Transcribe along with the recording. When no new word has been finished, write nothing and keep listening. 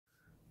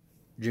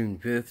June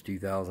 5th,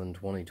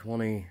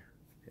 2020.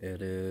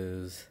 It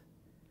is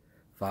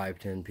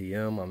 5:10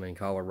 p.m. I'm in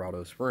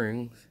Colorado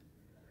Springs,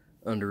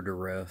 under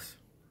duress.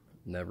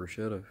 Never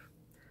should have.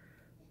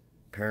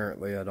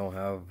 Apparently, I don't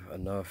have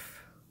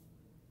enough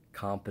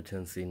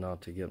competency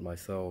not to get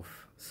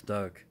myself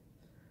stuck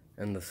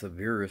in the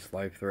severest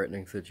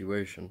life-threatening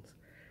situations,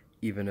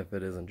 even if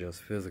it isn't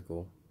just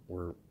physical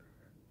or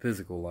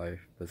physical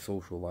life, but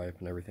social life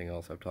and everything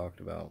else I've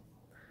talked about.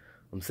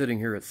 I'm sitting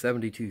here at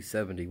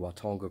 7270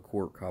 Watonga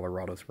Court,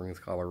 Colorado Springs,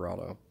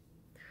 Colorado.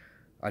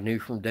 I knew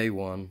from day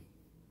one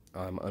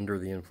I'm under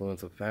the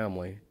influence of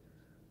family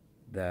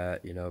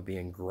that,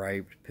 being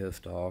griped,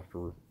 pissed off,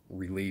 or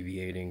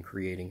alleviating,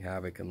 creating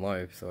havoc in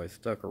life, so I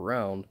stuck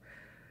around.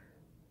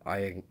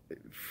 I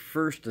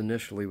first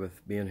initially,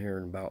 with being here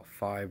in about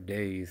 5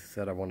 days,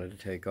 said I wanted to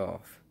take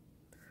off.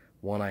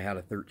 One, I had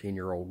a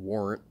 13-year-old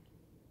warrant,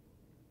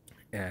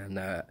 and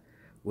that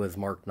was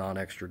marked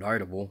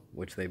non-extraditable,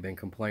 which they've been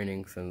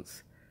complaining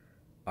since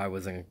I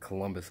was in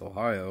Columbus,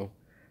 Ohio.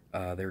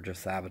 They're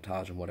just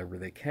sabotaging whatever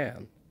they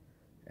can.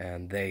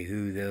 And they,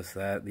 who, this,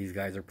 that, these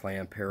guys are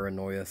playing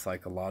paranoia,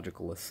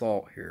 psychological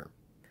assault here.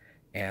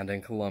 And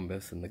in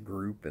Columbus, in the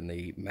group, and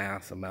the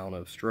mass amount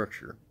of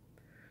structure.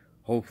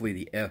 Hopefully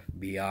the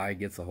FBI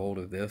gets a hold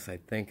of this. I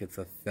think it's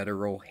a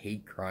federal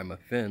hate crime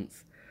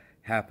offense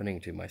happening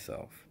to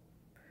myself.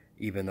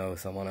 Even though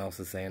someone else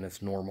is saying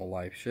it's normal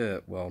life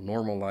shit. Well,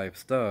 normal life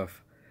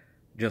stuff,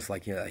 just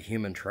like a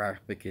human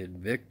trafficked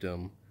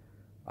victim,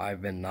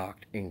 I've been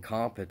knocked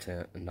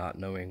incompetent and not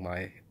knowing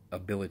my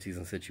abilities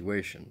and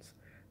situations.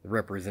 The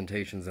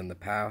representations in the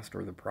past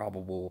or the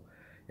probable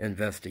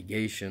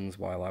investigations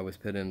while I was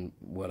put in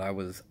what I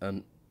was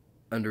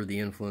under the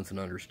influence and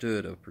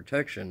understood of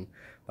protection,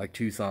 like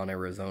Tucson,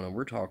 Arizona,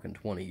 we're talking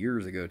 20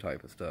 years ago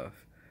type of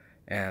stuff.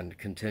 And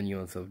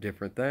continuance of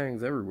different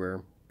things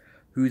everywhere.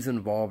 Who's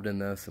involved in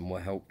this and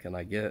what help can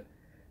I get?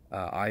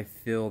 I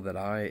feel that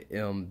I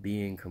am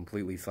being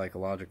completely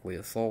psychologically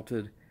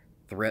assaulted,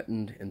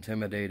 threatened,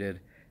 intimidated,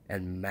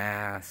 and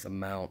mass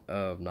amount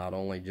of not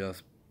only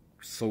just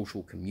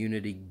social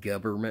community,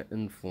 government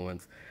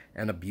influence,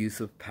 and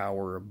abuse of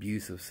power,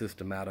 abuse of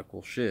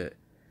systematical shit,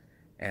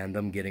 and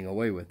them getting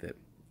away with it.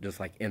 Just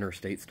like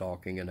interstate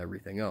stalking and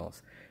everything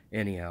else.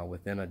 Anyhow,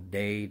 within a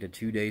day to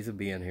 2 days of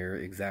being here,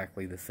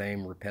 exactly the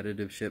same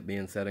repetitive shit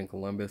being said in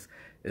Columbus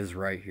is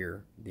right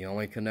here. The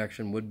only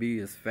connection would be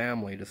is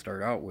family to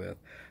start out with,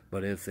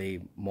 but it's a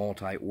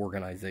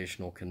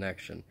multi-organizational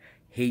connection.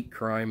 Hate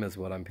crime is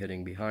what I'm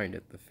pitting behind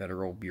it. The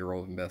Federal Bureau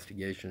of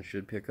Investigation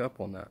should pick up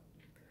on that.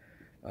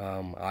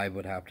 I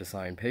would have to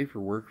sign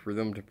paperwork for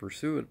them to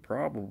pursue it,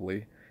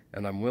 probably,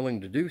 and I'm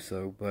willing to do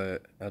so,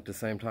 but at the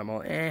same time,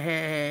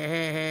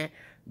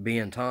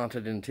 being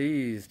taunted and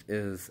teased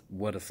is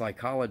what a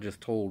psychologist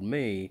told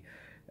me.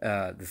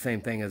 The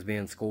same thing as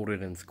being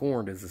scolded and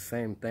scorned is the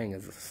same thing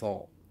as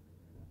assault.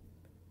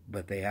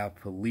 But they have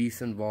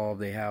police involved.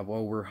 They have,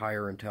 we're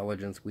higher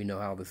intelligence. We know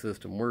how the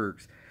system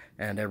works.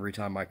 And every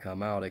time I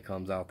come out, it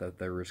comes out that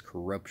there is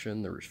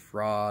corruption, there is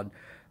fraud,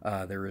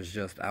 there is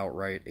just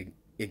outright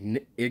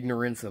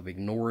ignorance of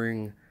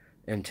ignoring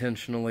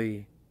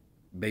intentionally,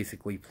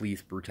 basically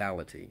police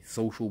brutality,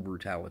 social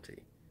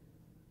brutality.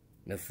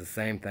 And it's the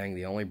same thing.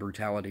 The only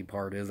brutality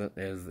part isn't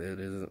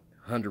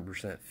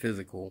 100%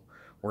 physical,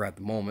 or at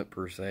the moment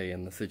per se,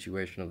 in the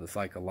situation of the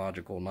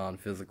psychological,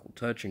 non-physical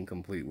touching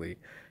completely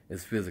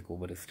is physical,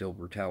 but it's still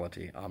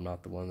brutality. I'm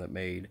not the one that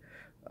made,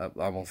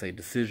 I won't say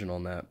decision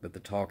on that, but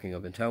the talking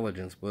of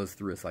intelligence was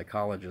through a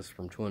psychologist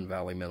from Twin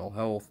Valley Mental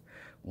Health,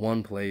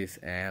 one place,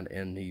 and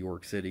in New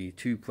York City,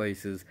 2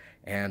 places,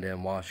 and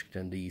in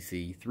Washington,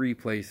 D.C., 3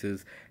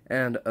 places,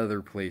 and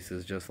other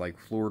places just like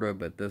Florida,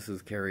 but this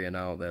is carrying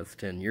out, that's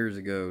 10 years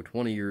ago,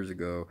 20 years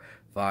ago,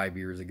 5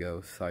 years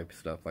ago, type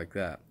stuff like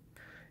that.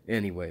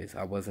 Anyways,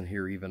 I wasn't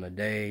here even a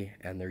day,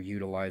 and they're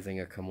utilizing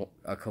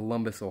a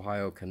Columbus,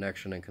 Ohio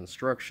connection and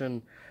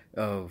construction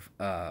of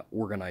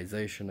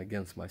organization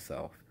against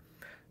myself.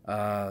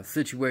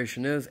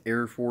 Situation is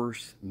Air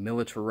Force,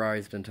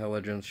 militarized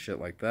intelligence, shit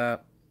like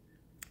that.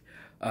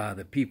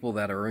 The people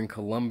that are in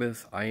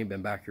Columbus, I ain't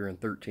been back here in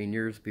 13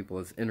 years. People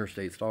that's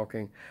interstate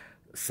stalking.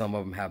 Some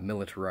of them have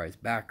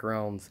militarized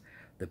backgrounds.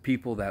 The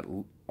people that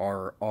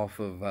are off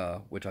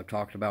of, which I've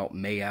talked about,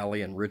 May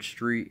Alley and Rich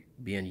Street,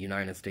 being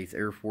United States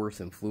Air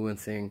Force,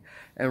 influencing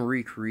and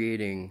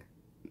recreating,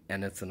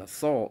 and it's an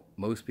assault.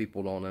 Most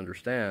people don't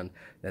understand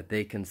that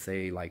they can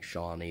say, like,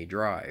 Shawnee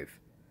Drive.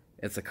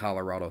 It's a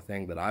Colorado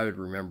thing that I would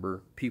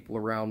remember. People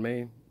around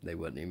me, they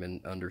wouldn't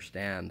even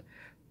understand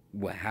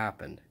what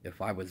happened.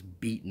 If I was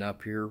beaten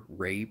up here,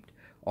 raped,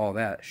 all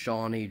that,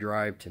 Shawnee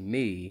Drive to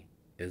me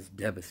is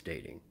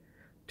devastating.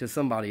 To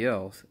somebody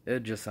else,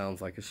 it just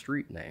sounds like a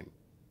street name.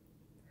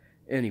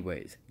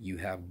 Anyways, you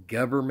have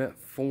government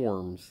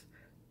forms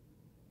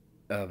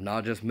of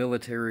not just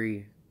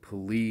military,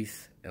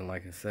 police, and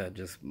like I said,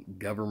 just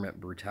government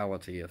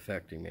brutality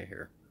affecting me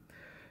here.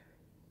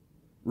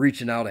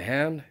 Reaching out a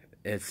hand,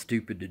 it's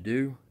stupid to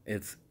do.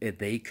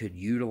 They could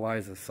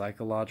utilize a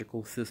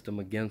psychological system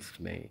against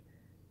me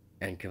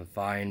and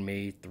confine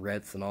me,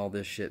 threats and all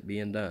this shit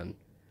being done,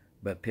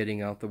 but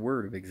pitting out the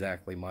word of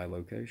exactly my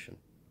location.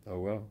 Oh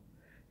well.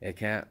 It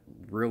can't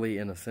really,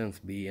 in a sense,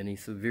 be any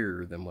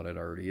severer than what it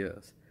already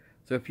is.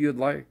 So if you'd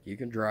like, you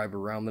can drive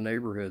around the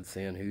neighborhood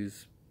seeing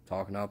who's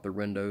talking out their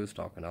windows,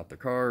 talking out their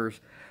cars,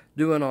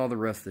 doing all the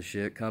rest of the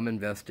shit. Come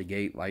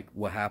investigate like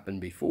what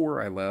happened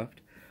before I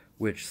left,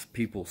 which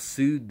people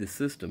sued the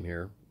system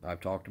here. I've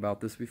talked about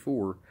this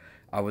before.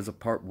 I was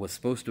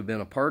supposed to have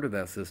been a part of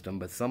that system,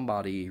 but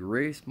somebody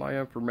erased my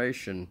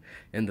information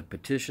in the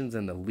petitions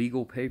and the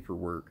legal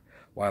paperwork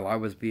while I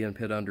was being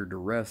put under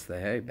duress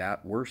that, hey,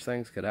 worse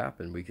things could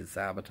happen. We could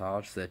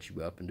sabotage, set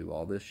you up, and do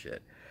all this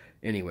shit.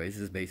 Anyways,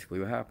 this is basically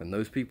what happened.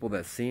 Those people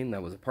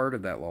that was a part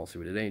of that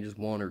lawsuit, it ain't just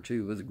one or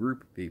two, it was a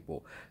group of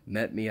people,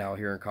 met me out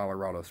here in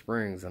Colorado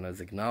Springs and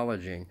is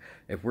acknowledging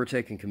if we're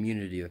taking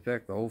community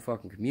effect, the whole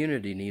fucking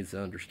community needs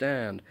to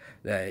understand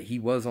that he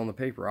was on the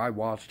paper. I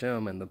watched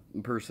him and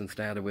the person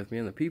standing with me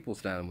and the people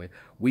standing with me.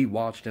 We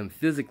watched him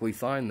physically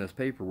sign this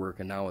paperwork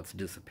and now it's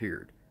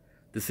disappeared.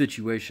 The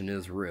situation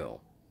is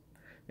real.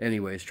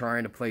 Anyways,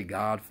 trying to play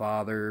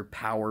Godfather,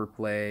 power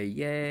play,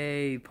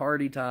 yay,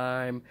 party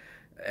time.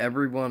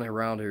 Everyone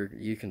around here,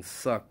 you can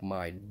suck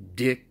my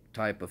dick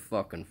type of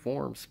fucking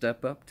form.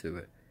 Step up to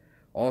it.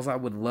 All I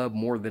would love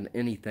more than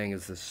anything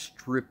is to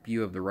strip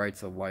you of the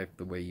rights of life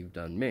the way you've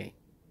done me.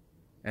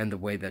 And the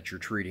way that you're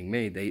treating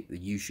me.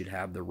 You should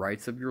have the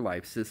rights of your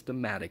life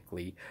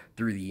systematically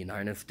through the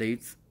United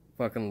States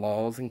fucking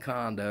laws and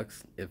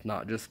conducts, if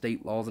not just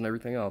state laws and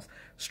everything else,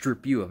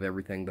 strip you of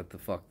everything that the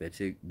fuck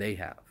they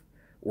have.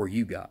 Or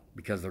you got,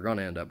 because they're going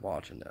to end up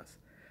watching this.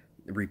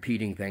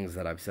 Repeating things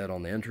that I've said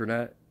on the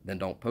internet, then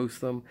don't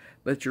post them,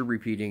 but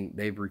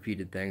they've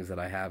repeated things that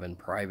I have in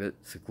private,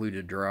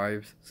 secluded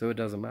drives, so it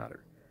doesn't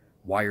matter.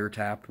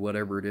 Wiretapped,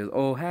 whatever it is,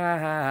 oh, ha, ha,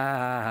 ha,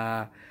 ha,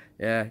 ha.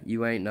 Yeah,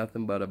 you ain't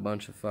nothing but a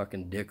bunch of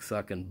fucking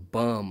dick-sucking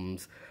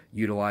bums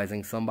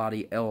utilizing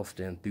somebody else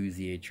to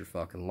enthusiate your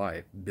fucking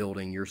life,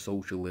 building your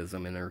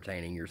socialism and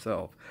entertaining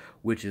yourself,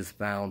 which is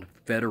found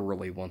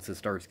federally once it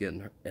starts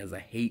getting as a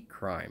hate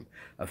crime,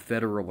 a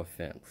federal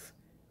offense.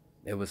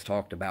 It was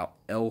talked about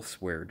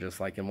elsewhere, just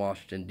like in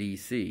Washington,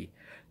 D.C.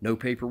 No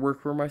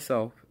paperwork for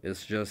myself.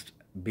 It's just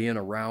being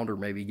around or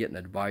maybe getting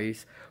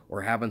advice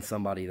or having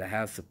somebody that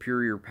has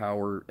superior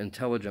power,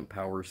 intelligent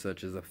power,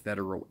 such as a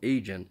federal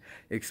agent,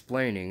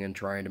 explaining and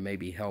trying to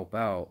maybe help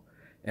out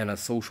in a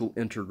social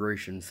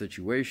integration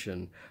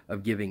situation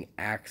of giving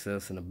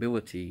access and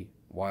ability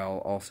while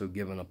also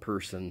giving a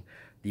person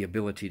the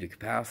ability to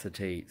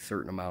capacitate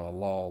certain amount of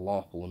law,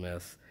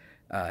 lawfulness,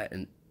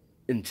 and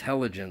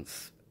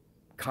intelligence,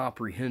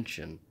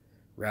 comprehension,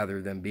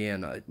 rather than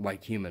being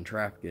like human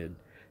trafficked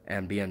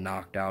and being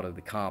knocked out of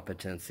the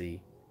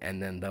competency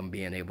and then them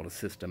being able to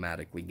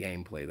systematically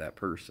gameplay that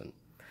person.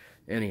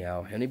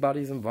 Anyhow,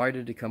 anybody's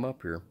invited to come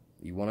up here.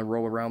 You want to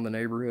roll around the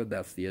neighborhood,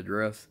 that's the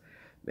address.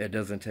 It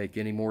doesn't take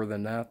any more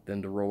than that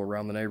than to roll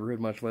around the neighborhood,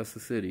 much less the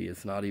city.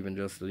 It's not even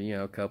just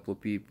a couple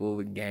of people,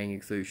 a gang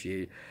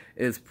associated.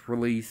 It's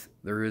police.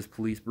 There is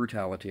police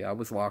brutality. I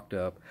was locked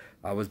up.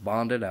 I was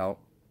bonded out.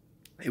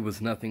 It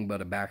was nothing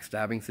but a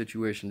backstabbing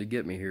situation to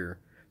get me here,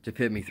 to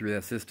pit me through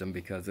that system,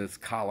 because it's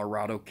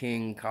Colorado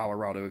King,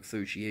 Colorado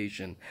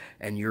Association,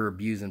 and you're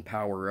abusing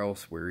power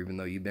elsewhere. Even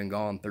though you've been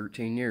gone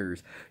 13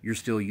 years, you're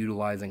still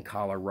utilizing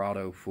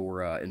Colorado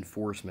for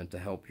enforcement to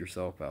help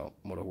yourself out.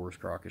 What a horse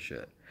crock of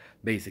shit.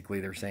 Basically,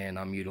 they're saying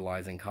I'm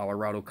utilizing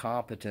Colorado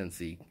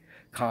competency,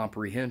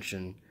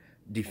 comprehension,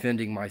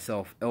 defending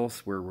myself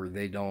elsewhere where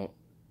they don't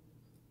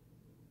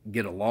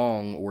get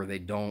along, or they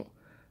don't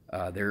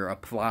they're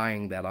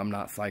applying that I'm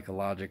not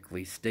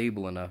psychologically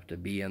stable enough to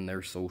be in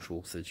their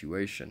social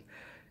situation.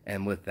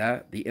 And with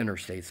that, the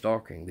interstate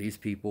stalking. These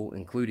people,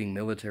 including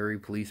military,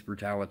 police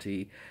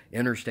brutality,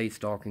 interstate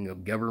stalking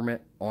of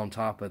government, on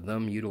top of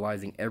them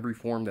utilizing every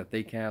form that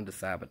they can to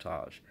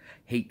sabotage.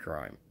 Hate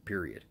crime,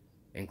 period.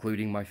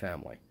 Including my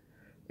family.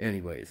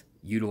 Anyways,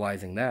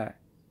 utilizing that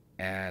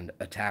and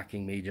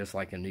attacking me just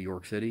like in New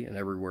York City and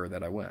everywhere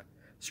that I went.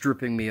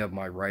 Stripping me of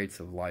my rights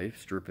of life,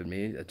 stripping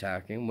me,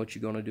 attacking. What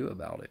you going to do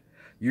about it?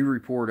 You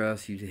report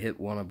us, you hit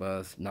one of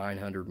us,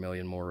 900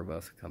 million more of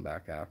us come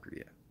back after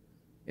you,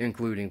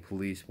 including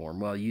police form.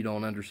 Well, you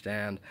don't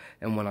understand.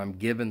 And when I'm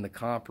given the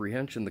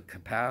comprehension, the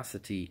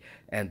capacity,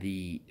 and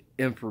the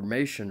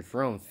information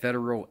from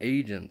federal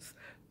agents,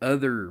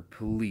 other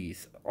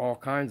police, all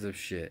kinds of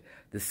shit,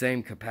 the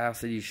same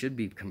capacity should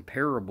be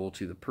comparable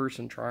to the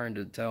person trying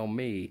to tell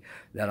me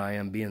that I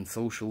am being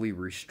socially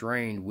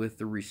restrained with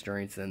the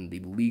restraints and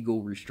the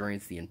legal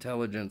restraints, the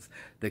intelligence,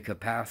 the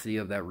capacity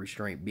of that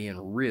restraint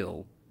being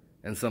real,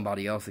 and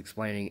somebody else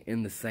explaining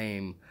in the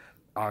same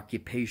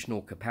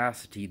occupational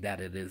capacity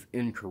that it is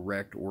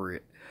incorrect, or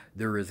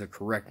there is a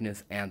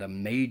correctness and a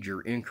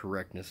major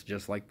incorrectness,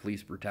 just like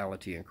police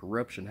brutality and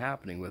corruption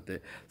happening with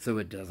it, so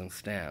it doesn't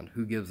stand.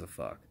 Who gives a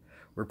fuck?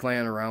 We're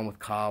playing around with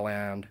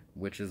Colland,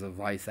 which is a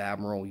vice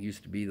admiral,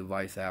 used to be the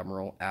vice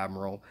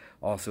admiral,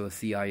 also a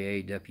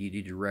CIA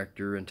deputy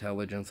director,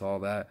 intelligence, all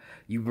that.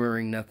 You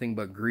bring nothing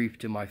but grief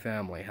to my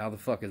family. How the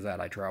fuck is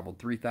that? I traveled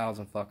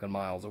 3,000 fucking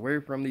miles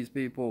away from these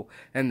people,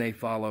 and they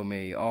follow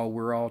me. Oh,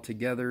 we're all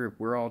together. If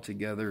we're all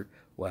together,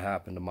 what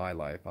happened to my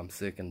life? I'm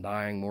sick and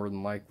dying, more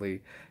than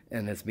likely,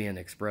 and it's being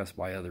expressed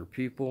by other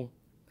people,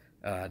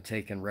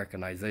 taking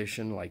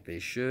recognition like they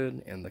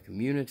should in the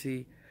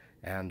community,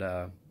 and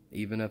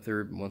even if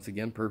they're, once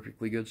again,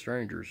 perfectly good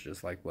strangers,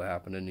 just like what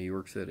happened in New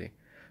York City.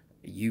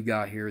 You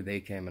got here, they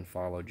came and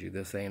followed you.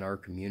 This ain't our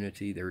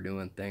community. They're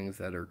doing things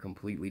that are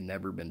completely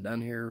never been done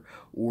here,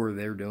 or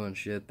they're doing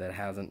shit that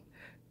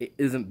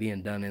isn't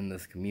being done in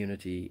this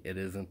community. It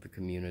isn't the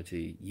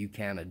community. You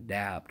can't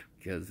adapt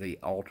because they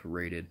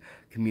alterated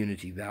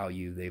community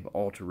value. They've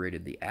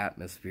alterated the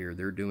atmosphere.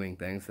 They're doing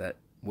things that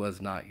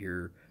was not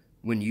here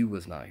when you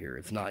was not here.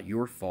 It's not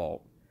your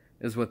fault,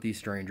 is what these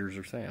strangers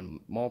are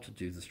saying.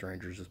 Multitudes of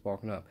strangers just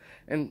walking up.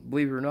 And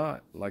believe it or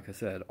not, like I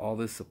said, all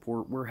this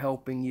support, we're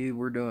helping you,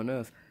 we're doing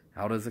this.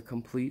 How does a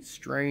complete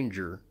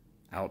stranger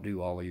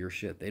outdo all of your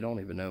shit? They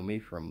don't even know me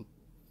from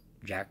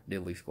Jack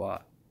Diddley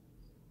Squat.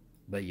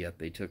 But yet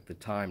they took the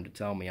time to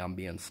tell me I'm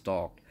being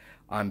stalked.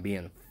 I'm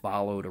being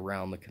followed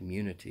around the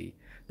community.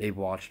 They've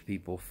watched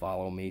people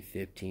follow me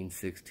 15,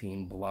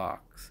 16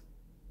 blocks.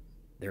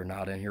 They're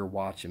not in here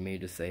watching me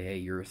to say, hey,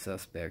 you're a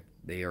suspect.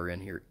 They are in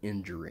here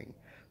injuring.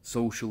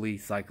 Socially,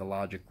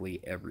 psychologically,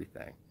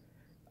 everything.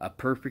 A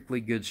perfectly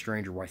good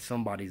stranger, why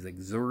somebody's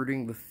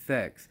exerting the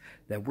effects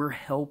that we're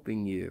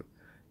helping you.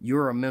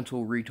 You're a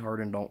mental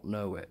retard and don't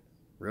know it.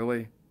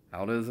 Really?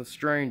 How does a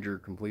stranger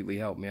completely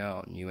help me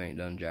out and you ain't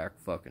done jack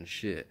fucking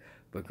shit,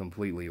 but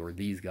completely, or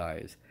these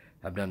guys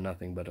have done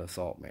nothing but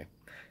assault me?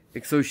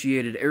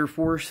 Associated Air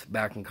Force,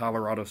 back in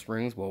Colorado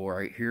Springs. Well,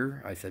 right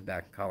here, I said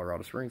back in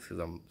Colorado Springs because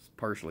I'm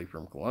partially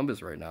from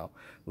Columbus right now.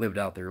 Lived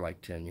out there like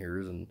 10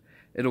 years, and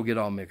it'll get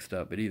all mixed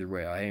up. But either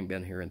way, I ain't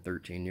been here in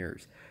 13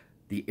 years.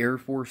 The Air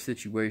Force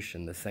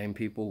situation, the same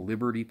people,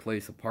 Liberty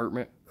Place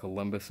apartment,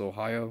 Columbus,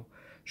 Ohio,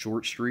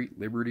 Short Street,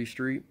 Liberty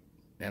Street,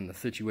 and the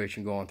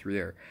situation going through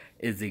there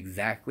is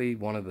exactly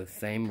one of the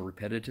same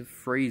repetitive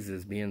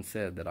phrases being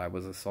said, that I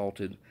was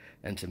assaulted,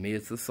 and to me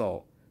it's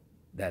assault.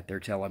 That they're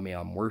telling me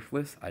I'm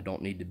worthless, I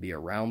don't need to be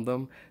around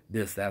them,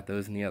 this, that,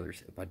 those, and the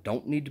others. If I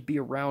don't need to be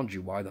around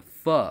you, why the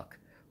fuck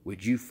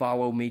would you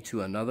follow me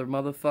to another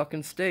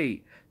motherfucking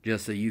state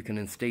just so you can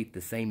instate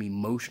the same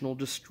emotional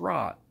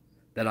distraught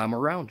that I'm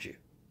around you?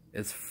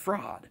 It's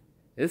fraud.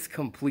 It's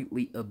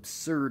completely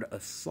absurd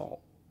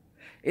assault.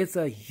 It's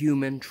a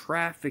human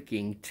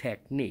trafficking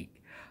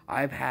technique.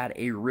 I've had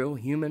a real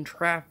human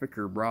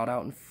trafficker brought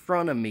out in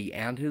front of me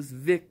and his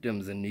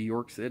victims in New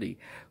York City.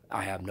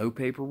 I have no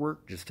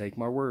paperwork, just take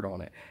my word on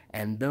it.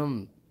 And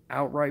them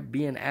outright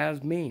being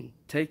as mean,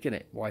 taking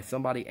it, why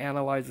somebody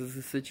analyzes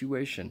the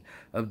situation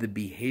of the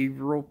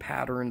behavioral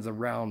patterns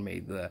around me,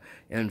 the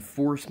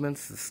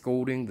enforcements, the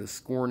scolding, the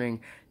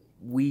scorning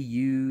we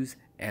use,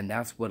 and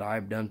that's what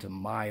I've done to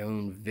my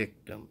own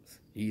victims.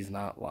 He's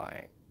not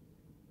lying.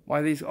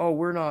 Why these, oh,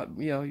 we're not,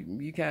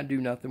 you can't do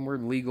nothing, we're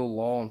legal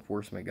law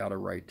enforcement, got a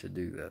right to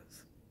do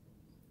this.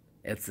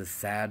 It's a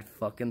sad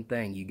fucking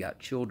thing. You got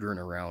children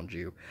around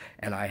you,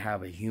 and I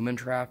have a human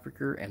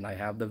trafficker, and I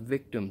have the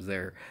victims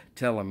there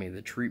telling me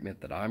the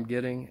treatment that I'm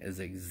getting is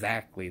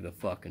exactly the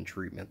fucking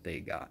treatment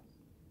they got.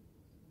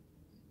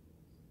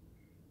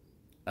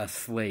 A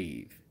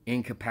slave,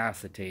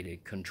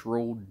 incapacitated,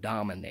 controlled,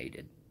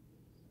 dominated.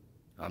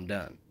 I'm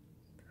done.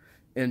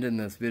 Ending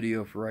this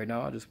video for right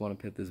now. I just want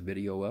to put this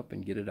video up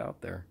and get it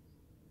out there.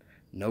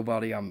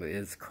 Nobody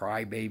is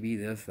crybaby,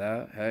 this,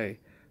 that. Hey,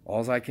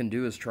 all I can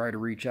do is try to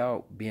reach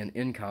out, being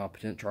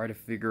incompetent, try to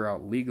figure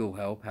out legal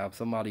help, have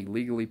somebody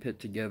legally put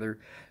together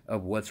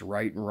of what's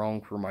right and wrong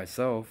for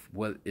myself,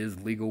 what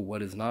is legal,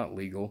 what is not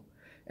legal,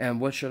 and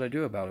what should I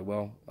do about it?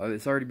 Well,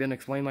 it's already been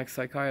explained, like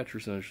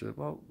psychiatrists understood.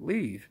 Well,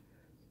 leave.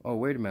 Oh,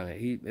 wait a minute.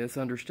 It's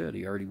understood.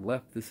 He already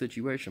left the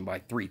situation by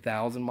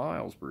 3,000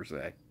 miles, per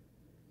se.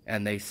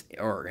 And they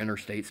are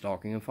interstate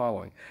stalking and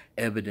following.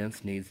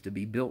 Evidence needs to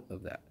be built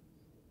of that.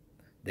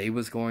 They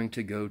was going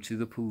to go to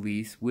the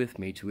police with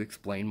me to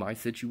explain my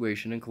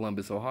situation in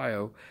Columbus,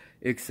 Ohio,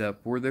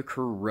 except for the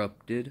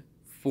corrupted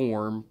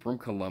form from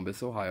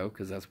Columbus, Ohio,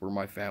 because that's where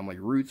my family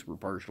roots were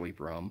partially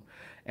from,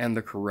 and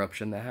the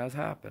corruption that has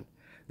happened.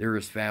 There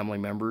is family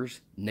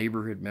members,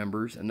 neighborhood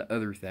members, and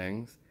other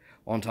things,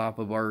 on top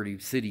of already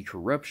city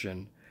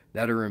corruption,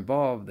 that are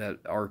involved, that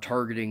are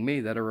targeting me,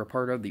 that are a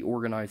part of the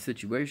organized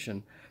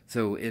situation.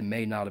 So it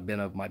may not have been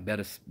of my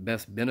best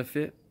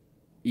benefit,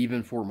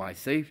 even for my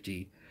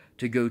safety,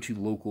 to go to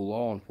local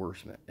law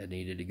enforcement. It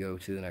needed to go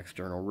to an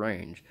external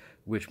range,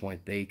 at which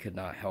point they could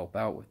not help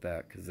out with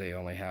that because they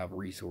only have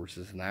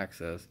resources and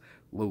access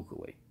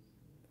locally.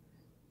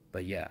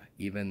 But yeah,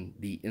 even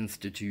the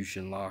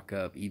institution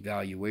lockup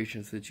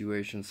evaluation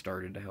situation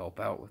started to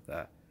help out with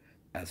that.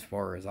 As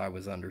far as I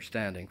was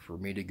understanding, for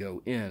me to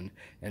go in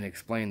and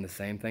explain the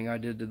same thing I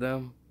did to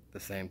them, the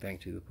same thing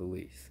to the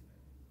police.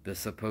 the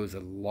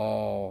supposed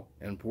law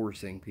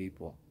enforcing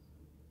people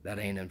that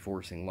ain't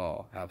enforcing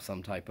law have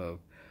some type of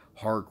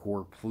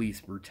hardcore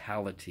police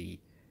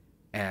brutality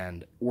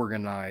and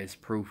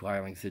organized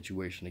profiling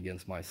situation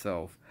against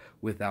myself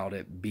without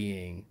it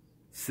being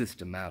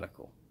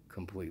systematical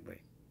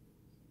completely.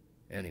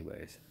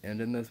 Anyways, and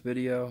in this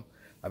video,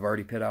 I've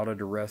already put out a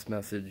duress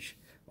message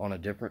on a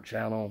different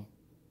channel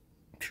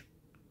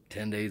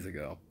 10 days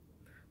ago.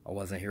 I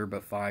wasn't here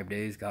but 5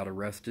 days, got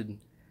arrested,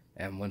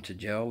 and went to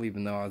jail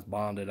even though I was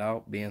bonded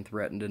out, being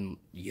threatened and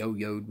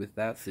yo-yoed with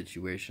that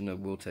situation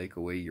of we'll take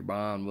away your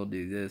bond, we'll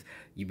do this,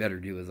 you better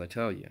do as I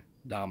tell you.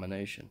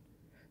 Domination.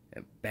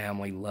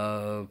 Family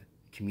love,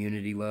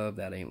 community love,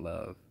 that ain't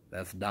love.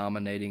 That's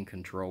dominating,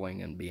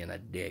 controlling, and being a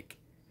dick.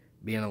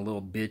 Being a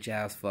little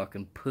bitch-ass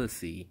fucking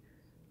pussy,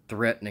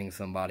 threatening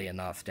somebody and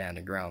not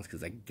standing grounds,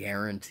 because I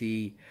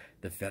guarantee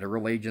the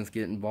federal agents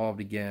get involved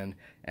again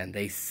and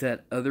they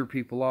set other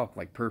people off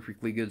like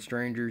perfectly good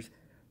strangers.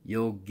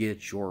 You'll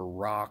get your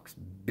rocks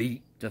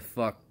beat to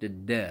fuck to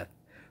death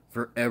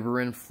for ever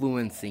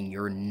influencing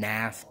your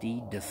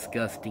nasty,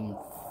 disgusting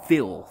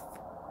filth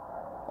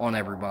on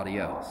everybody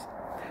else.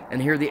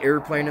 And hear the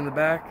airplane in the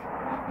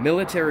back?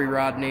 Military,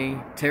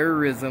 Rodney.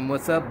 Terrorism.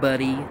 What's up,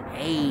 buddy?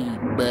 Hey,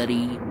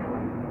 buddy.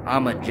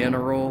 I'm a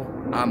general.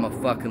 I'm a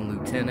fucking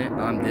lieutenant.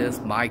 I'm this.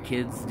 My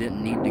kids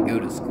didn't need to go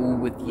to school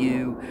with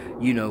you.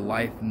 You know,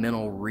 life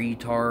mental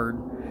retard.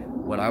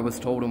 What I was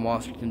told in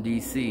Washington,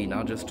 D.C.,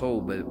 not just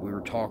told, but we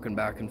were talking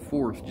back and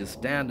forth, just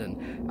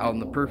standing out in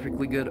the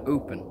perfectly good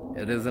open.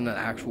 It isn't an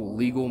actual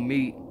legal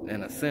meet,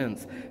 in a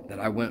sense, that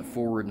I went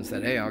forward and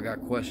said, hey, I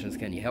got questions,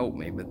 can you help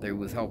me? But they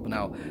was helping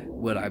out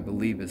what I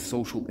believe is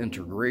social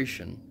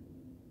integration,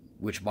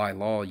 which by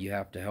law you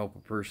have to help a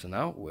person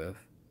out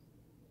with.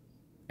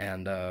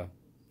 And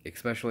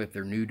especially if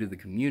they're new to the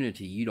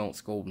community, you don't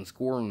scold and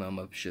scorn them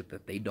of shit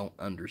that they don't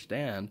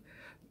understand,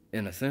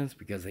 in a sense,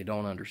 because they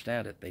don't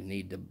understand it. They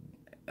need to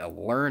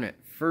learn it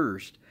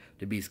first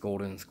to be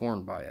scolded and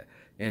scorned by it.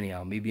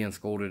 Anyhow, me being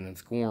scolded and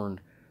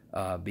scorned,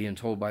 being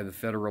told by the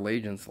federal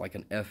agents like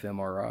an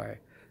fMRI.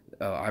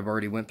 I've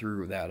already went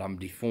through that. I'm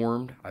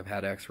deformed. I've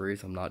had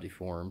x-rays. I'm not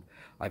deformed.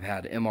 I've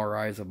had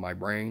MRIs of my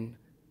brain,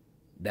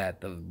 that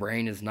the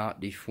brain is not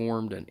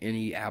deformed in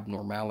any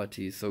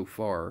abnormalities so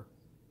far.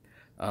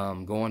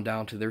 Going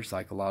down to their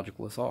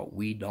psychological assault.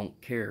 We don't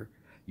care.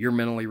 You're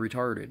mentally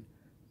retarded.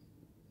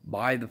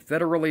 By the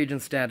federal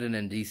agents standing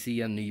in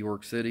D.C. and New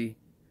York City,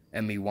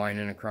 and me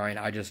whining and crying,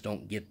 I just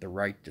don't get the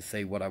right to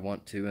say what I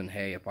want to, and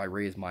hey, if I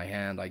raise my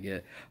hand, I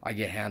get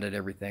handed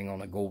everything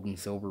on a gold and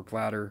silver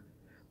platter.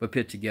 But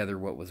put together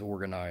what was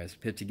organized,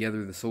 put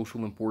together the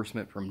social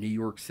enforcement from New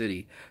York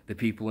City, the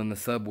people in the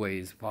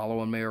subways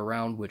following me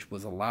around, which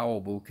was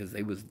allowable because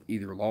they was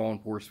either law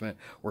enforcement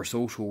or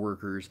social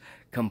workers,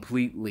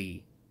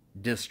 completely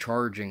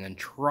discharging and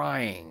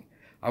trying,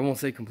 I won't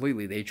say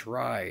completely, they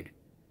tried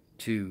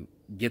to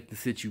get the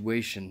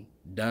situation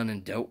done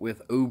and dealt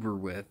with, over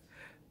with,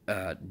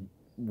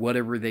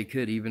 whatever they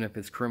could, even if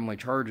it's criminally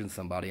charging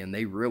somebody. And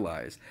they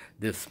realize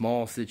this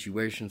small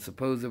situation,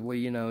 supposedly,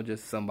 you know,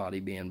 just somebody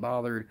being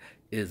bothered,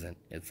 isn't.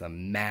 It's a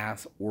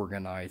mass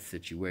organized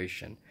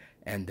situation,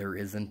 and there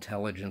is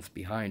intelligence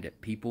behind it.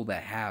 People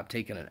that have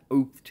taken an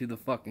oath to the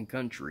fucking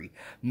country,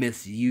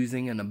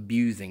 misusing and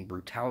abusing,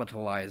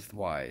 brutalized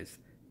wise,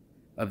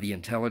 of the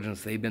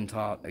intelligence they've been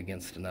taught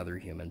against another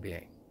human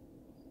being.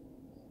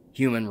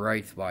 Human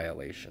rights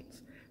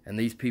violations. And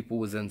these people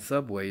was in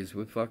subways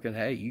with fucking,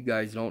 hey, you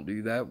guys don't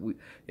do that.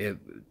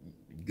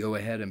 Go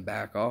ahead and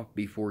back off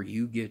before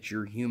you get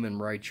your human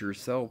rights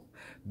yourself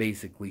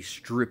basically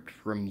stripped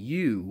from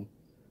you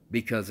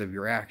because of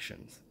your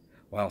actions.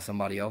 While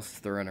somebody else is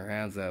throwing their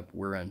hands up,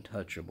 we're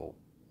untouchable.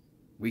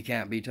 We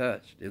can't be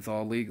touched. It's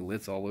all legal.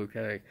 It's all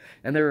okay.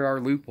 And there are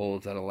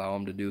loopholes that allow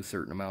them to do a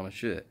certain amount of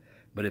shit.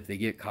 But if they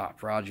get caught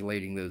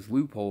fraudulating those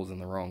loopholes in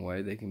the wrong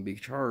way, they can be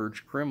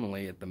charged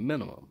criminally at the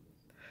minimum.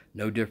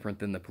 No different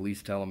than the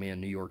police telling me in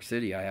New York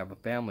City I have a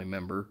family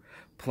member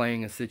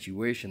playing a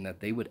situation that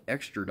they would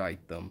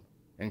extradite them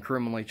and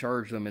criminally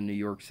charge them in New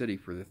York City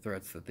for the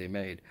threats that they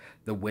made.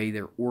 The way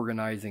they're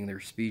organizing their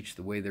speech,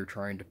 the way they're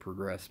trying to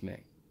progress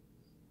me.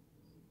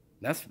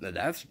 That's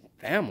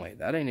family.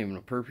 That ain't even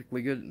a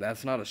perfectly good,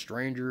 that's not a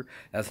stranger.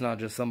 That's not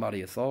just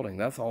somebody assaulting.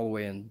 That's all the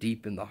way in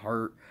deep in the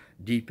heart,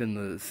 deep in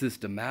the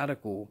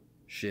systematical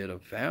shit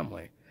of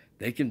family.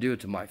 They can do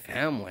it to my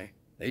family.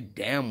 They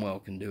damn well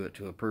can do it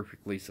to a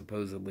perfectly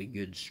supposedly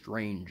good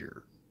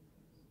stranger.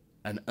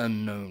 An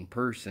unknown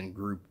person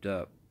grouped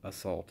up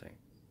assaulting.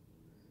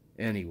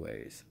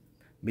 Anyways,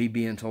 me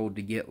being told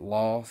to get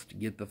lost,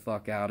 get the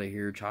fuck out of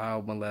here,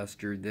 child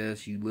molester,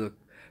 this, you look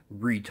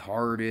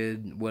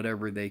retarded,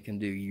 whatever they can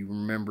do. You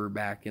remember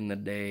back in the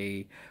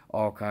day,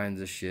 all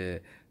kinds of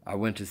shit. I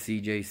went to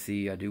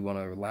CJC. I do want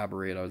to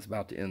elaborate. I was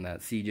about to end that.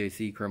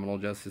 CJC, Criminal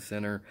Justice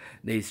Center.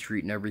 They's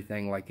treating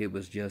everything like it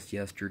was just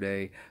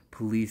yesterday.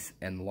 Police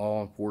and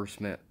law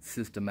enforcement,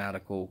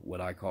 systematical,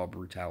 what I call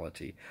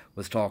brutality,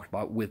 was talked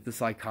about with the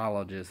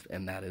psychologist,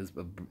 and that is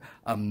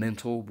a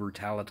mental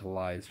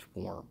brutalized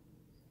form.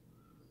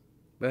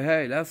 But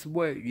hey, that's the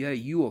way. Yeah,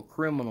 you a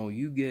criminal.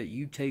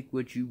 You take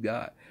what you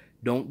got.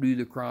 Don't do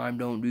the crime.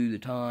 Don't do the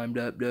time.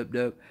 Dup, dup,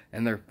 dup.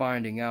 And they're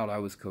finding out I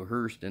was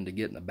coerced into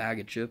getting a bag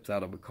of chips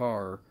out of a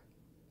car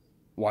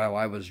while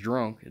I was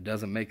drunk. It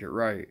doesn't make it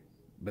right.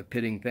 But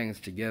pitting things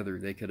together,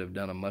 they could have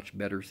done a much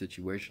better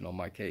situation on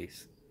my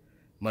case.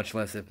 Much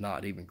less, if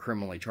not even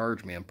criminally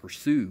charge me and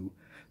pursue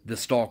the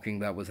stalking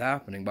that was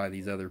happening by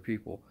these other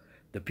people.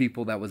 The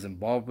people that was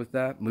involved with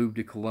that moved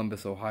to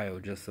Columbus, Ohio,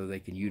 just so they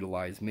can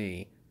utilize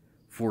me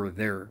for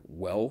their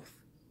wealth,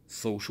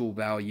 social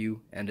value,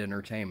 and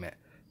entertainment.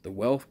 The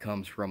wealth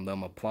comes from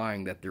them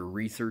applying that they're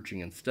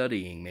researching and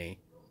studying me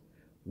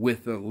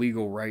with a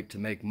legal right to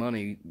make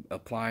money,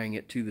 applying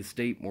it to the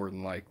state more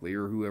than likely,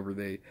 or whoever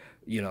they,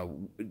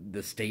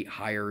 the state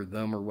hired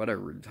them or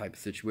whatever type of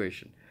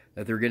situation.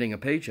 That they're getting a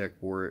paycheck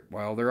for it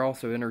while they're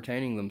also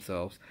entertaining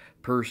themselves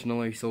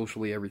personally,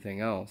 socially, everything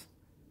else,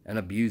 and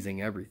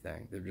abusing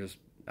everything. They're just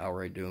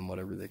outright doing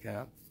whatever they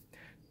can.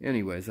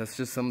 Anyways, that's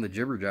just some of the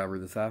jibber jabber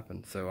that's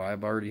happened. So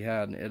I've already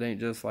had, it ain't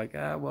just like,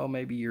 well,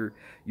 maybe you're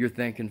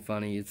thinking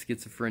funny, it's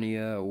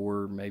schizophrenia,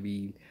 or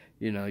maybe,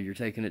 you're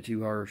taking it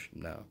too harsh.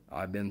 No,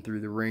 I've been through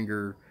the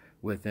ringer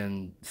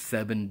within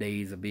 7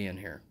 days of being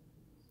here.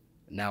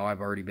 Now I've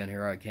already been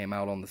here. I came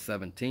out on the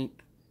 17th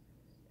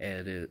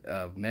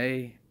of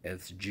May.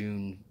 It's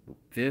June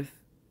 5th.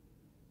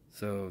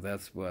 So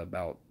that's what,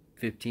 about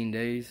 15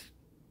 days?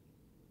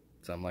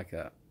 Something like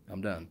that.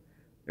 I'm done.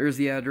 There's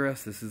the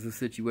address. This is the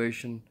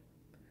situation.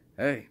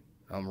 Hey,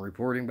 I'm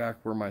reporting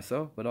back for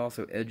myself, but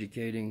also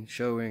educating,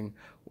 showing,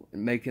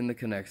 making the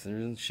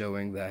connections,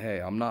 showing that,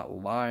 hey, I'm not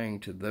lying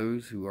to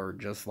those who are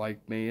just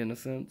like me, in a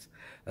sense,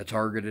 a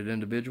targeted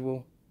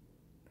individual,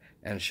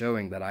 and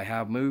showing that I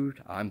have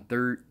moved. I'm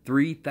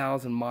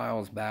 3,000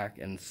 miles back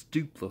and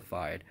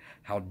stupefied.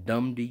 How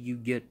dumb do you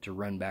get to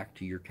run back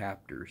to your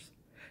captors?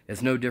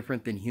 It's no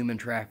different than human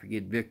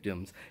trafficking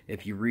victims.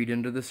 If you read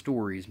into the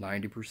stories,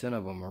 90%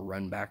 of them are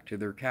run back to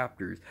their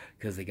captors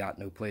because they got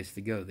no place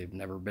to go. They've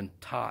never been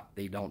taught.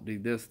 They don't do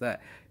this,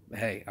 that.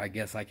 Hey, I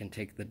guess I can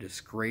take the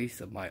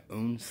disgrace of my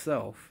own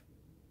self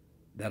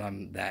that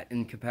I'm that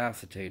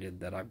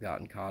incapacitated that I've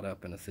gotten caught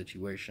up in a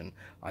situation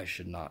I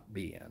should not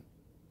be in.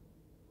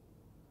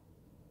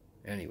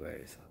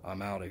 Anyways,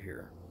 I'm out of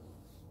here.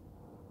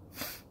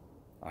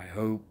 I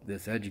hope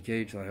this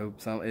educates. I hope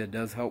it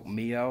does help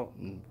me out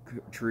in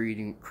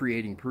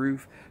creating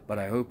proof, but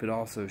I hope it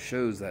also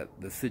shows that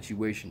the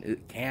situation,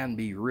 it can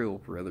be real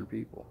for other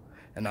people.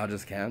 And not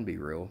just can be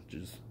real,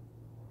 just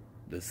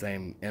the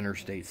same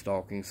interstate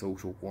stalking,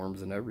 social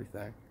forms, and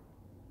everything.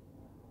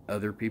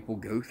 Other people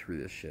go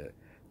through this shit.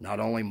 Not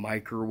only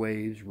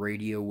microwaves,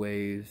 radio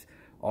waves,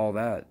 all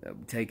that.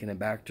 Taking it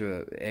back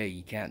to, hey,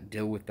 you can't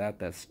deal with that.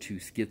 That's too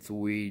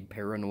schizoid,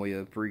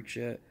 paranoia, freak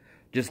shit.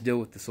 Just deal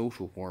with the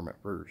social form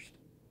at first.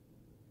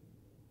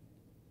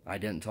 I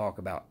didn't talk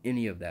about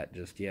any of that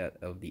just yet,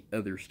 of the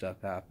other stuff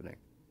happening.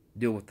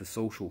 Deal with the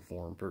social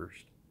form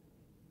first.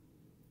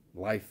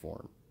 Life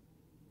form.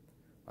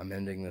 I'm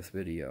ending this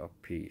video.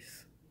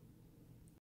 Peace.